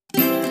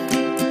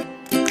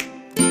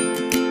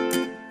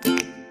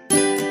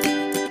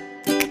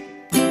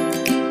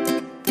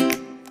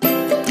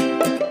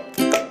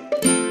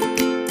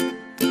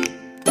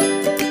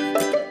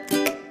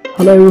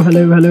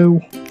Hello.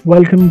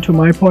 Welcome to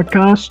my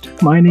podcast.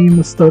 My name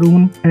is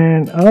Tarun,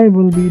 and I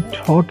will be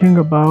talking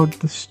about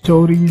the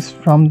stories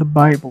from the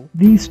Bible.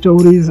 These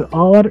stories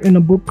are in a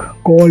book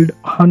called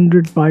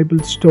 100 Bible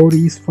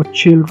Stories for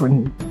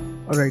Children.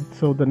 Alright,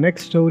 so the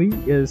next story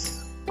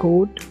is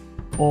Coat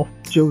of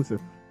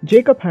Joseph.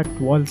 Jacob had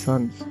 12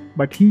 sons,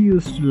 but he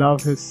used to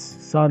love his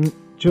son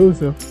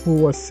Joseph, who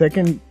was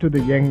second to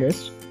the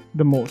youngest,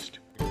 the most.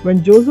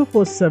 When Joseph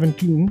was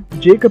 17,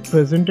 Jacob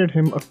presented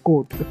him a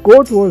coat. The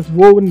coat was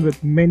woven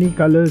with many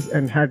colors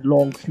and had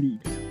long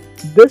sleeves.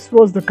 This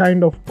was the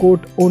kind of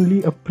coat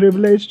only a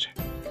privileged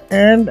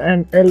and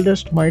an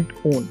eldest might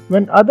own.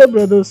 When other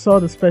brothers saw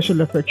the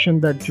special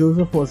affection that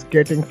Joseph was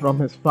getting from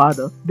his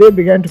father, they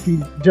began to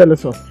feel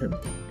jealous of him.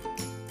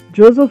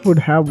 Joseph would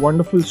have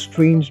wonderful,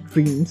 strange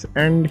dreams,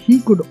 and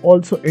he could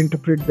also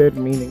interpret their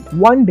meaning.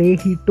 One day,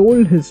 he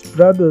told his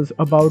brothers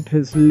about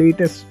his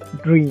latest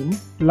dream.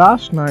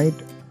 Last night,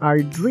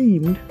 I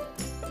dreamed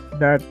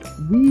that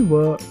we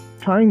were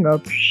tying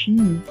up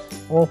sheaves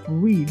of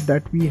wheat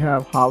that we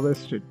have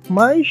harvested.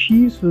 My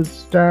sheaves would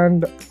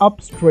stand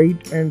up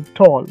straight and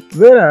tall,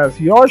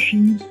 whereas your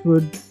sheaves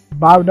would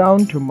bow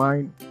down to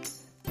mine.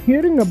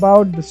 Hearing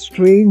about the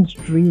strange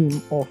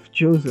dream of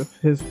Joseph,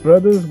 his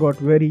brothers got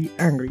very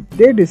angry.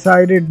 They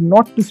decided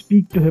not to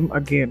speak to him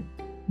again.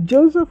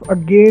 Joseph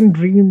again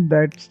dreamed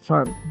that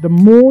sun, the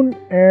moon,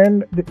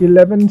 and the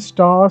 11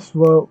 stars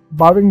were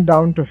bowing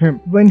down to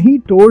him. When he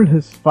told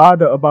his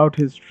father about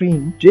his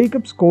dream,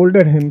 Jacob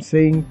scolded him,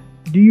 saying,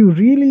 "Do you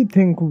really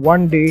think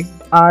one day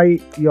I,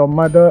 your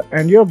mother,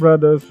 and your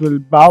brothers will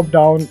bow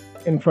down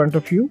in front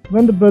of you?"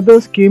 When the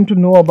brothers came to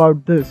know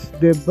about this,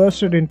 they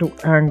bursted into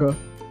anger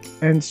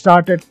and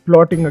started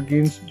plotting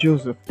against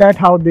Joseph. That's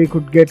how they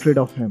could get rid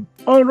of him.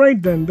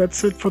 Alright then,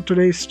 that's it for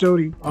today's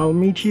story. I'll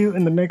meet you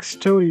in the next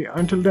story.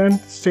 Until then,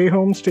 stay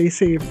home, stay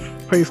safe.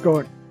 Praise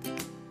God.